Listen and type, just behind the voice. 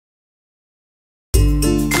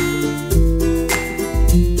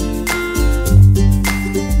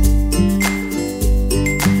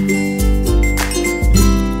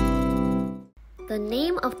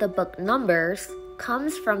The book Numbers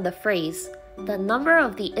comes from the phrase, "The number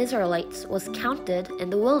of the Israelites was counted in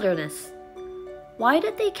the wilderness." Why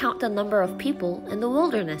did they count the number of people in the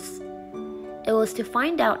wilderness? It was to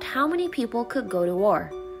find out how many people could go to war.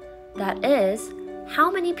 That is, how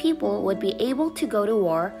many people would be able to go to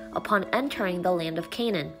war upon entering the land of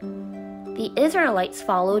Canaan. The Israelites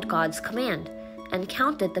followed God's command and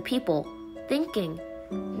counted the people, thinking,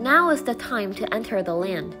 "Now is the time to enter the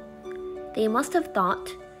land." They must have thought,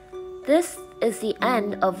 "This is the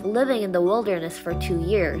end of living in the wilderness for 2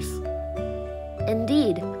 years."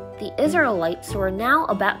 Indeed, the Israelites were now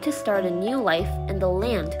about to start a new life in the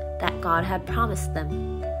land that God had promised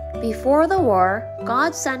them. Before the war,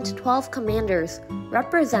 God sent 12 commanders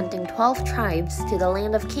representing 12 tribes to the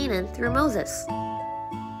land of Canaan through Moses.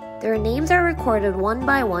 Their names are recorded one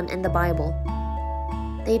by one in the Bible.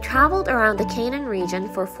 They traveled around the Canaan region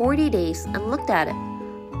for 40 days and looked at it,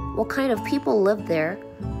 what kind of people lived there,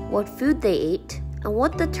 what food they ate, and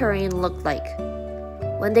what the terrain looked like.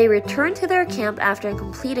 When they returned to their camp after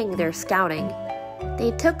completing their scouting,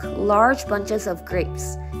 they took large bunches of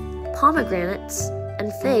grapes, pomegranates,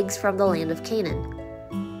 and figs from the land of Canaan.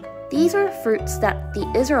 These are fruits that the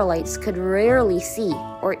Israelites could rarely see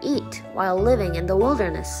or eat while living in the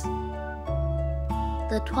wilderness.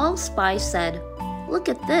 The 12 spies said, "Look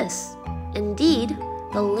at this. Indeed,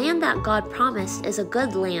 the land that God promised is a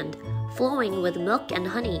good land, flowing with milk and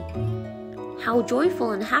honey." How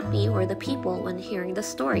joyful and happy were the people when hearing the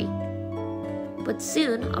story. But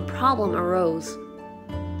soon a problem arose.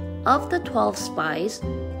 Of the 12 spies,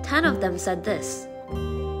 10 of them said this,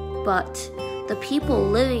 "But the people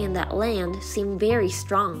living in that land seem very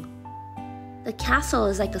strong. The castle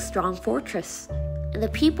is like a strong fortress, and the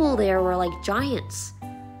people there were like giants.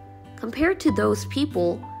 Compared to those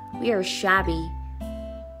people, we are shabby,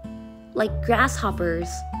 like grasshoppers.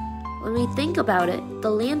 When we think about it, the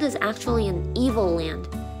land is actually an evil land,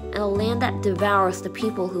 and a land that devours the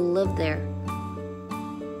people who live there."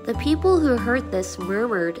 The people who heard this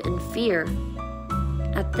murmured in fear.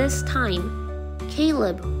 At this time,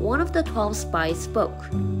 Caleb, one of the 12 spies,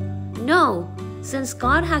 spoke. "No, since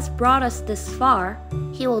God has brought us this far,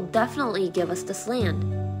 He will definitely give us this land."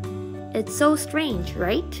 It's so strange,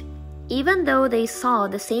 right? Even though they saw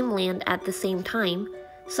the same land at the same time,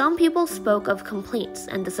 some people spoke of complaints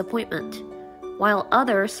and disappointment, while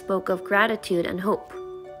others spoke of gratitude and hope.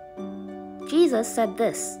 Jesus said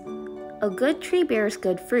this, "A good tree bears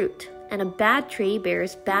good fruit, and a bad tree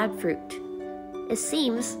bears bad fruit." It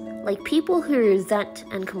seems like people who resent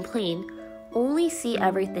and complain only see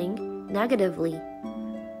everything negatively.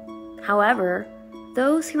 However,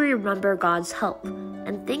 those who remember God's help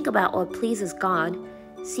and think about what pleases God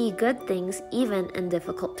see good things even in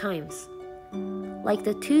difficult times. Like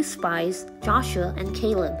the 2 spies, Joshua and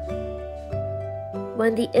Caleb.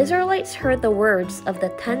 When the Israelites heard the words of the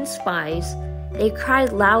 10 spies, they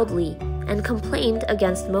cried loudly and complained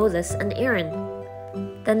against Moses and Aaron.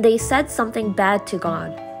 Then they said something bad to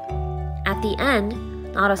God. At the end,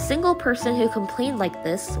 not a single person who complained like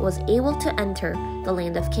this was able to enter the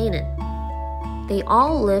land of Canaan. They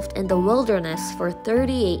all lived in the wilderness for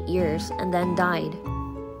 38 years and then died.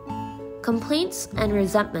 Complaints and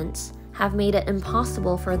resentments have made it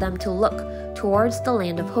impossible for them to look towards the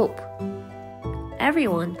land of hope.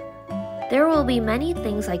 Everyone, there will be many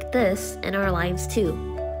things like this in our lives too.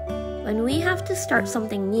 When we have to start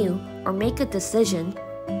something new or make a decision,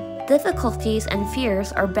 difficulties and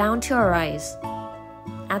fears are bound to arise.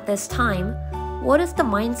 At this time, what is the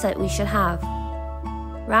mindset we should have?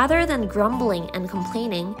 Rather than grumbling and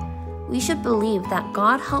complaining, we should believe that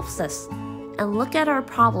God helps us and look at our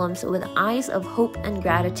problems with eyes of hope and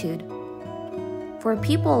gratitude. For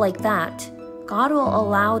people like that, God will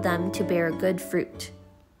allow them to bear good fruit.